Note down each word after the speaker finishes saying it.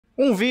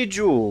Um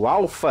vídeo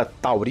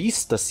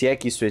alphataurista, se é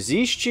que isso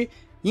existe,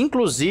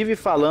 inclusive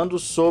falando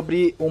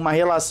sobre uma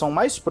relação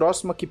mais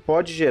próxima que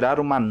pode gerar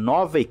uma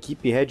nova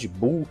equipe Red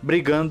Bull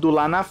brigando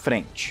lá na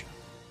frente.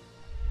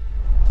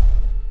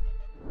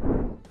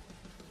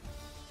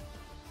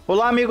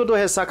 Olá, amigo do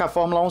Ressaca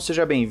Fórmula 1,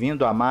 seja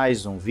bem-vindo a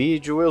mais um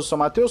vídeo. Eu sou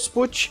Matheus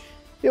Pucci.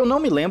 Eu não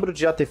me lembro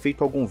de já ter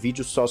feito algum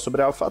vídeo só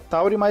sobre a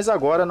Alphatauri, mas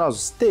agora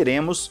nós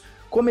teremos,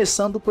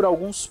 começando por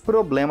alguns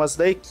problemas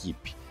da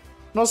equipe.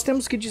 Nós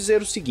temos que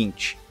dizer o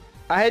seguinte: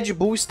 a Red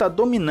Bull está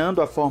dominando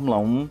a Fórmula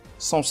 1,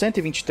 são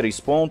 123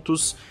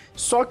 pontos,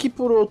 só que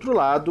por outro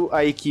lado,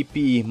 a equipe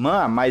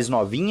irmã, a mais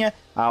novinha,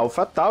 a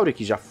Alphatauri,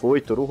 que já foi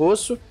Toro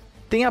Rosso,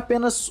 tem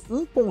apenas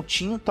um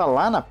pontinho, tá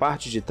lá na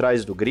parte de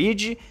trás do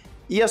grid,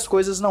 e as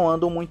coisas não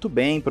andam muito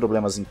bem,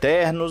 problemas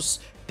internos,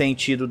 tem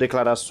tido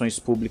declarações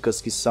públicas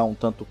que são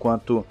tanto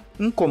quanto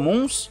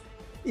incomuns,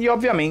 e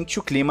obviamente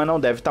o clima não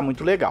deve estar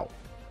muito legal.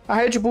 A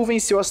Red Bull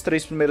venceu as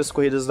 3 primeiras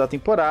corridas da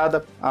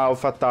temporada, a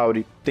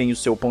Alphatauri tem o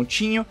seu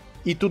pontinho,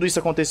 e tudo isso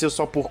aconteceu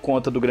só por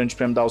conta do Grande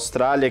Prêmio da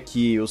Austrália,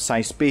 que o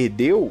Sainz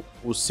perdeu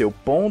o seu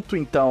ponto,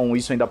 então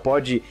isso ainda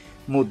pode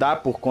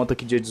mudar por conta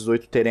que dia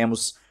 18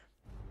 teremos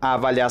a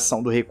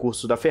avaliação do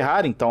recurso da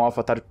Ferrari, então a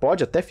Alphatauri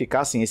pode até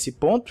ficar sem esse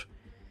ponto,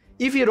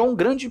 e virou um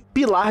grande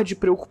pilar de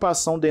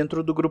preocupação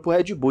dentro do grupo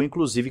Red Bull,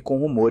 inclusive com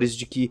rumores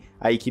de que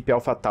a equipe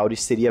Alphatauri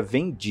seria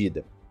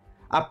vendida.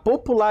 A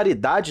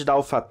popularidade da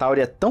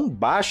Alphatauri é tão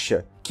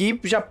baixa que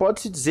já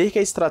pode-se dizer que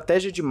a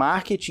estratégia de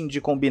marketing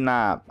de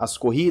combinar as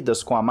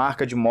corridas com a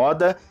marca de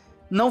moda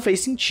não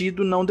fez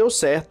sentido, não deu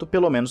certo,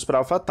 pelo menos para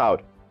a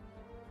Alphatauri.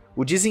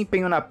 O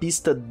desempenho na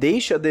pista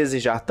deixa a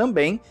desejar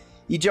também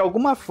e, de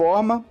alguma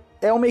forma,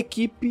 é uma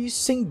equipe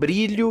sem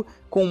brilho,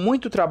 com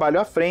muito trabalho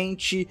à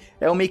frente,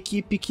 é uma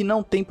equipe que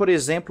não tem, por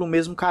exemplo, o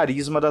mesmo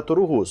carisma da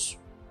Toro Rosso.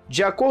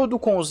 De acordo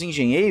com os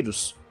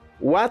engenheiros,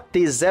 o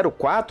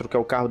AT04, que é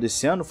o carro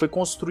desse ano, foi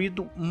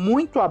construído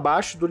muito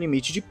abaixo do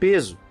limite de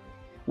peso.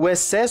 O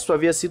excesso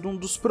havia sido um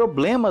dos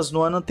problemas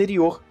no ano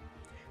anterior.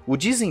 O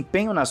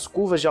desempenho nas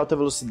curvas de alta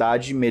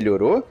velocidade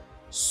melhorou,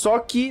 só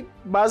que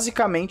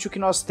basicamente o que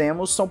nós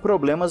temos são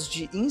problemas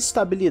de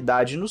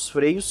instabilidade nos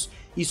freios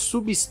e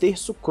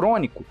subesterço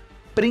crônico,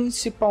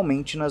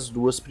 principalmente nas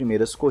 2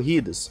 primeiras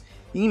corridas.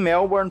 Em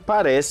Melbourne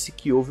parece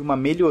que houve uma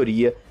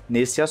melhoria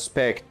nesse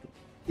aspecto.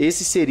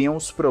 Esses seriam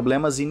os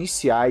problemas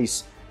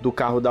iniciais do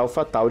carro da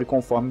Alphatauri,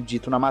 conforme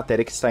dito na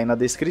matéria que está aí na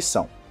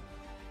descrição.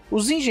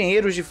 Os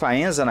engenheiros de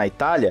Faenza, na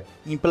Itália,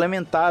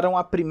 implementaram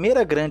a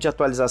primeira grande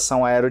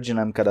atualização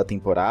aerodinâmica da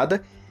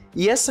temporada,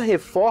 e essa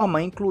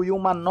reforma incluiu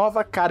uma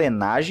nova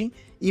carenagem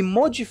e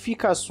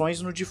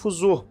modificações no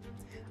difusor.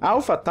 A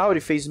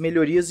Alphatauri fez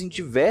melhorias em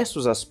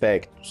diversos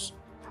aspectos.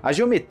 A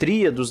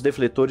geometria dos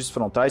defletores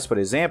frontais, por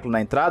exemplo,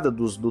 na entrada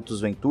dos dutos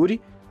Venturi,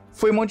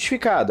 foi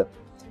modificada.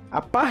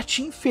 A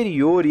parte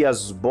inferior e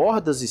as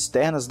bordas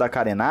externas da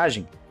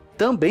carenagem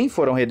também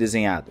foram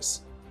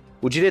redesenhadas.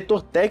 O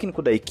diretor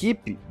técnico da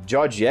equipe,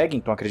 George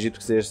Eggington, acredito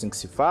que seja assim que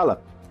se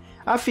fala,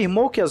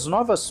 afirmou que as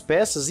novas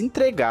peças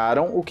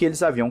entregaram o que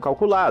eles haviam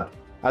calculado.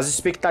 As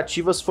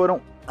expectativas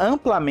foram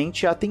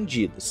amplamente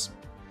atendidas.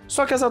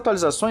 Só que as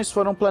atualizações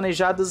foram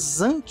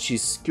planejadas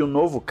antes que o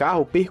novo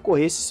carro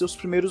percorresse seus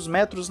primeiros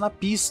metros na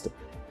pista.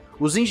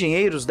 Os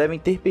engenheiros devem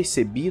ter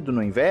percebido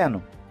no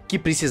inverno que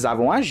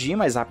precisavam agir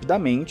mais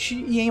rapidamente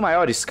e em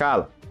maior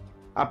escala.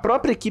 A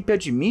própria equipe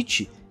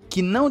admite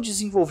que não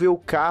desenvolveu o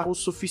carro o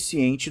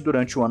suficiente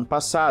durante o ano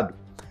passado.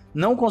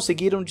 Não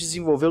conseguiram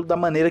desenvolvê-lo da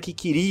maneira que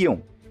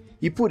queriam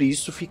e por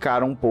isso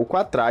ficaram um pouco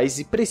atrás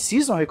e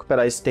precisam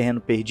recuperar esse terreno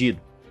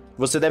perdido.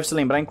 Você deve se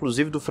lembrar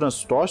inclusive do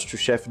Franz Tost, o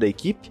chefe da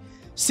equipe,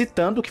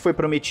 citando que foi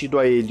prometido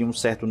a ele um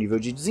certo nível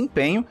de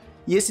desempenho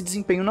e esse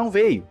desempenho não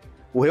veio.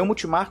 O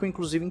Helmut Marko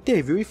inclusive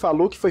interviu e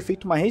falou que foi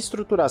feita uma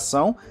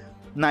reestruturação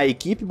na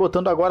equipe,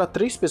 botando agora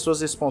 3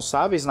 pessoas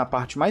responsáveis na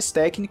parte mais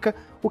técnica,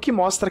 o que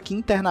mostra que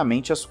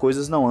internamente as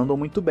coisas não andam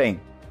muito bem.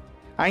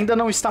 Ainda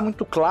não está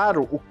muito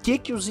claro o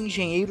que os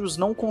engenheiros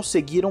não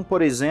conseguiram,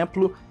 por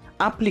exemplo,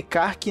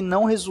 aplicar que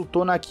não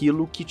resultou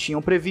naquilo que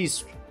tinham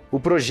previsto. O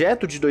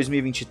projeto de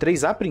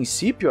 2023, a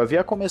princípio,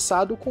 havia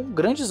começado com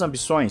grandes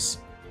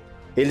ambições.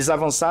 Eles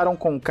avançaram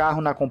com o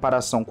carro na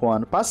comparação com o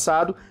ano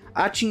passado,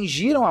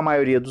 atingiram a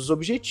maioria dos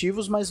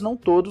objetivos, mas não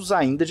todos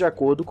ainda de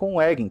acordo com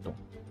o Eggington.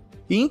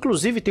 E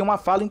inclusive tem uma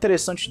fala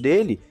interessante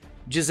dele,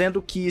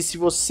 dizendo que se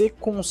você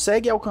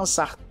consegue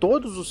alcançar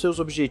todos os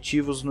seus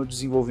objetivos no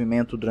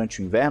desenvolvimento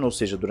durante o inverno, ou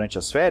seja, durante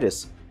as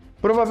férias,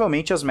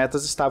 provavelmente as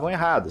metas estavam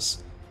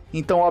erradas.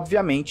 Então,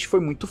 obviamente, foi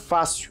muito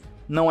fácil.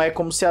 Não é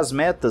como se as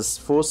metas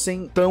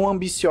fossem tão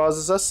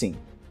ambiciosas assim.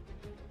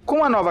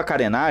 Com a nova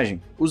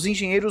carenagem, os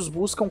engenheiros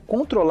buscam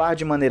controlar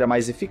de maneira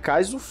mais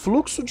eficaz o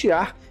fluxo de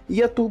ar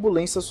e a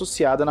turbulência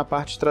associada na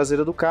parte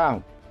traseira do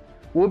carro.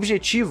 O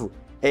objetivo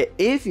é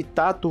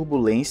evitar a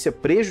turbulência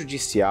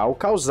prejudicial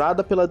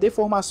causada pela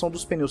deformação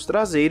dos pneus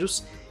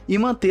traseiros e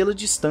mantê-la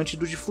distante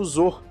do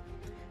difusor.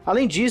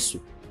 Além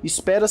disso,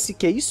 espera-se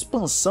que a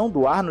expansão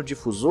do ar no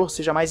difusor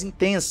seja mais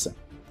intensa.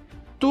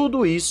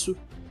 Tudo isso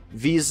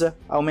visa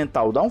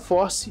aumentar o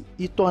downforce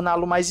e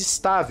torná-lo mais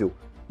estável,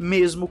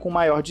 mesmo com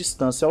maior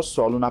distância ao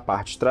solo na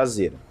parte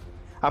traseira.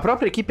 A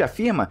própria equipe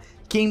afirma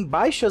que em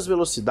baixas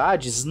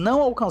velocidades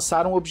não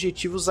alcançaram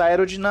objetivos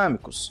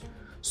aerodinâmicos,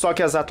 só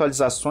que as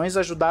atualizações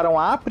ajudaram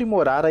a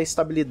aprimorar a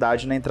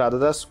estabilidade na entrada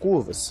das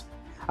curvas.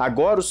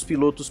 Agora os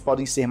pilotos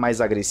podem ser mais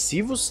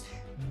agressivos,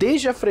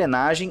 desde a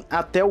frenagem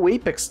até o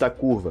apex da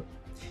curva,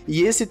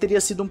 e esse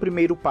teria sido um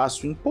primeiro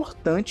passo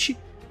importante.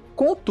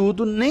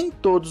 Contudo, nem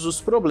todos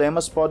os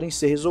problemas podem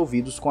ser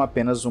resolvidos com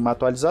apenas uma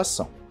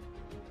atualização.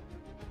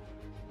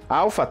 A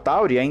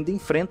Alphatauri ainda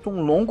enfrenta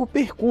um longo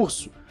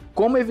percurso,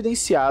 como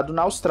evidenciado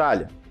na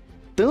Austrália.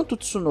 Tanto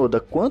Tsunoda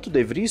quanto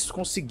De Vries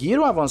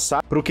conseguiram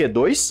avançar para o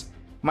Q2,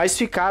 mas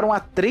ficaram a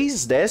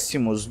 3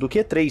 décimos do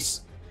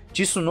Q3.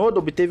 Tsunoda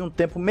obteve um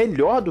tempo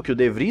melhor do que o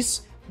De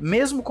Vries,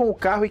 mesmo com o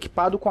carro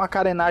equipado com a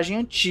carenagem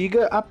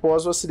antiga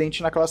após o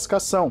acidente na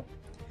classificação.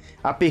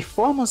 A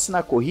performance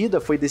na corrida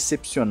foi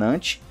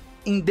decepcionante,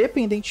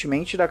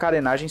 independentemente da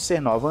carenagem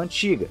ser nova ou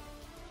antiga.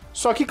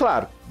 Só que,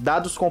 claro,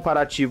 dados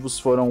comparativos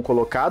foram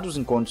colocados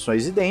em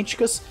condições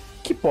idênticas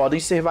que podem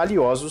ser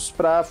valiosos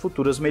para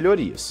futuras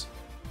melhorias.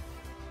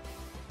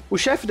 O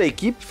chefe da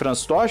equipe,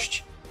 Franz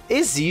Tost,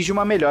 exige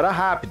uma melhora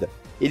rápida.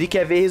 Ele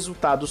quer ver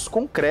resultados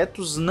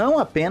concretos não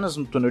apenas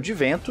no túnel de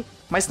vento,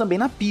 mas também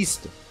na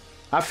pista.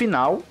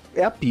 Afinal,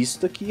 é a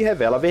pista que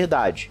revela a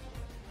verdade.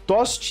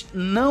 Tost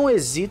não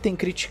hesita em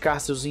criticar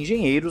seus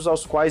engenheiros,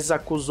 aos quais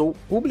acusou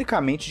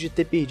publicamente de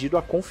ter perdido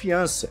a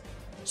confiança.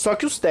 Só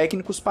que os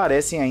técnicos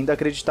parecem ainda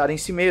acreditar em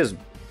si mesmo,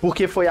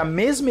 porque foi a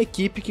mesma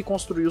equipe que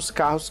construiu os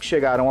carros que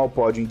chegaram ao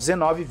pódio em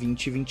 19,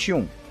 20 e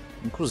 21,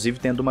 inclusive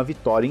tendo uma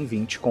vitória em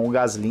 20 com o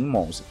Gasly em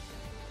Monza.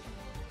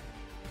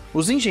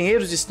 Os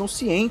engenheiros estão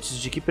cientes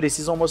de que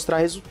precisam mostrar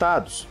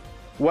resultados.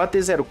 O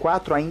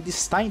AT04 ainda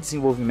está em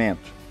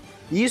desenvolvimento,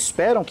 e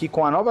esperam que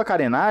com a nova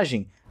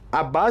carenagem,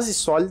 a base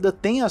sólida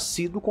tenha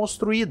sido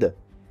construída.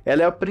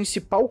 Ela é o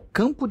principal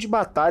campo de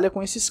batalha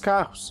com esses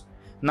carros.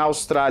 Na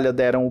Austrália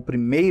deram o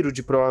primeiro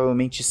de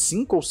provavelmente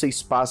 5 ou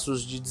 6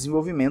 passos de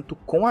desenvolvimento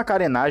com a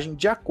carenagem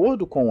de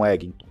acordo com o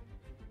Eggington.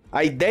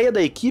 A ideia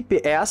da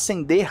equipe é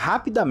ascender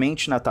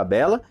rapidamente na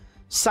tabela,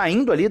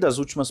 saindo ali das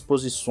últimas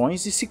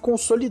posições e se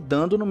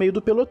consolidando no meio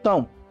do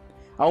pelotão.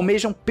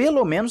 Almejam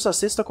pelo menos a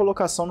 6ª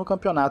colocação no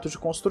campeonato de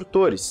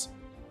construtores.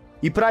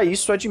 E para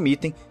isso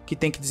admitem que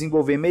tem que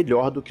desenvolver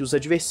melhor do que os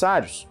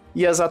adversários,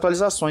 e as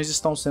atualizações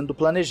estão sendo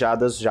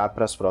planejadas já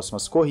para as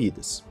próximas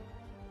corridas.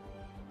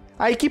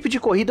 A equipe de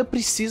corrida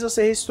precisa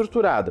ser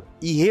reestruturada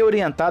e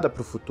reorientada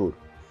para o futuro.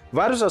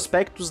 Vários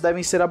aspectos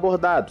devem ser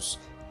abordados,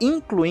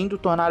 incluindo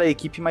tornar a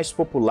equipe mais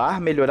popular,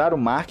 melhorar o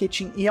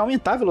marketing e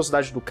aumentar a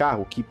velocidade do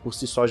carro, que por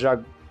si só já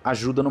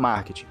ajuda no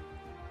marketing.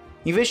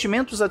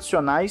 Investimentos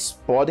adicionais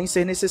podem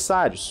ser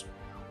necessários.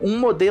 Um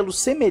modelo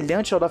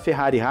semelhante ao da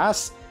Ferrari e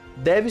Haas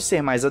deve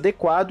ser mais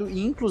adequado,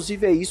 e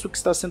inclusive é isso que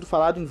está sendo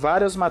falado em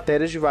várias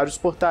matérias de vários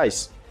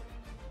portais.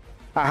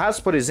 A Haas,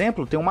 por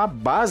exemplo, tem uma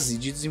base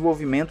de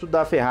desenvolvimento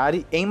da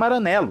Ferrari em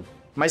Maranello,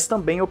 mas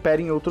também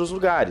opera em outros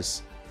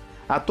lugares.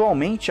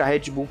 Atualmente a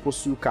Red Bull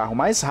possui o carro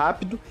mais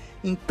rápido,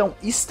 então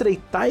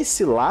estreitar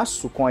esse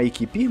laço com a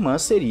equipe irmã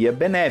seria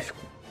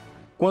benéfico.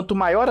 Quanto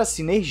maior a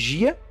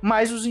sinergia,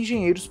 mais os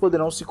engenheiros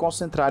poderão se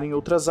concentrar em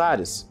outras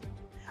áreas.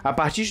 A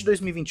partir de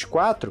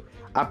 2024,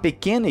 a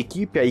pequena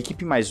equipe, a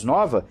equipe mais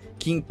nova,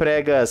 que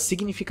emprega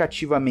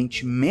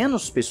significativamente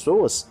menos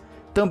pessoas,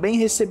 também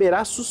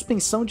receberá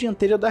suspensão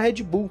dianteira da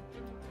Red Bull.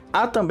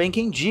 Há também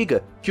quem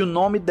diga que o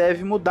nome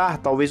deve mudar,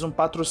 talvez um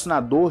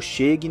patrocinador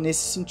chegue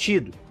nesse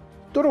sentido.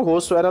 Toro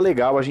Rosso era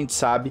legal, a gente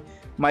sabe,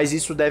 mas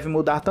isso deve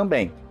mudar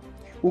também.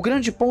 O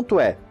grande ponto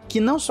é que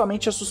não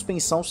somente a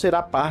suspensão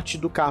será parte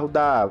do carro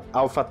da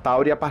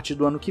Alphatauri a partir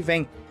do ano que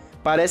vem.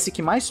 Parece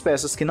que mais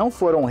peças que não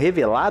foram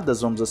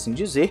reveladas, vamos assim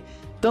dizer,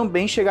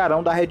 também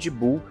chegarão da Red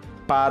Bull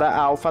para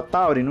a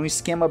Alphatauri, num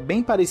esquema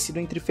bem parecido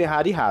entre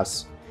Ferrari e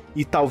Haas.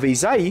 E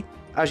talvez aí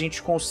a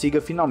gente consiga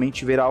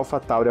finalmente ver a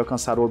Alphatauri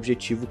alcançar o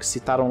objetivo que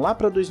citaram lá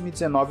para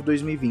 2019 e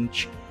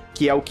 2020,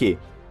 que é o quê?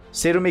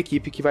 Ser uma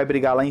equipe que vai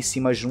brigar lá em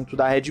cima junto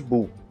da Red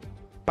Bull.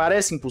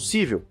 Parece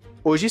impossível?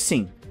 Hoje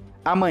sim.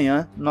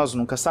 Amanhã nós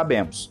nunca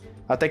sabemos.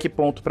 Até que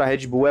ponto para a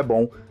Red Bull é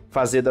bom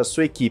fazer da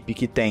sua equipe,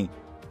 que tem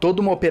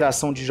toda uma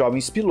operação de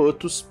jovens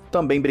pilotos,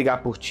 também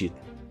brigar por título.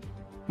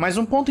 Mas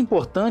um ponto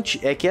importante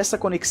é que essa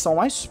conexão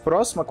mais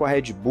próxima com a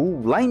Red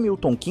Bull, lá em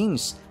Milton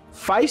Keynes,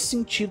 faz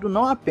sentido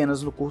não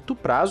apenas no curto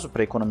prazo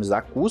para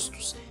economizar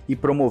custos e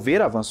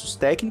promover avanços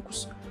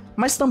técnicos,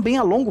 mas também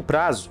a longo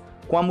prazo,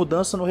 com a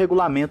mudança no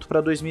regulamento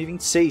para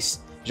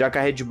 2026, já que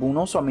a Red Bull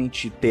não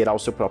somente terá o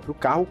seu próprio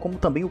carro, como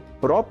também o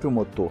próprio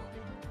motor.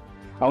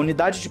 A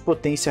unidade de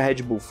potência Red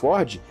Bull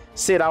Ford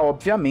será,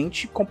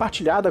 obviamente,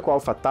 compartilhada com a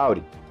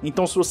Alphatauri,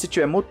 então se você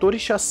tiver motor e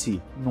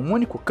chassi num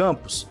único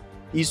campus,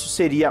 isso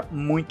seria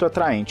muito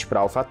atraente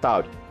para a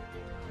Alphatauri.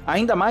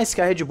 Ainda mais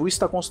que a Red Bull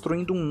está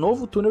construindo um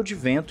novo túnel de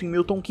vento em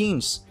Milton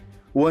Keynes.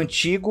 O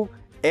antigo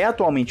é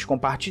atualmente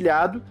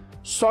compartilhado,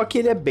 só que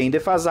ele é bem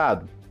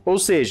defasado. Ou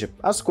seja,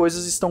 as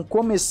coisas estão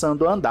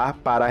começando a andar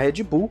para a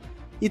Red Bull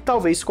e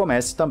talvez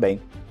comece também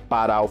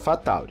para a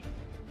Alphatauri.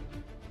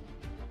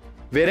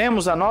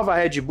 Veremos a nova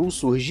Red Bull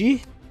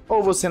surgir?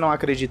 Ou você não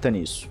acredita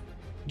nisso?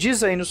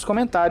 Diz aí nos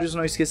comentários,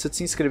 não esqueça de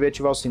se inscrever e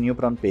ativar o sininho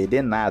para não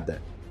perder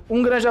nada.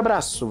 Um grande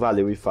abraço,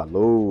 valeu e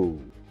falou!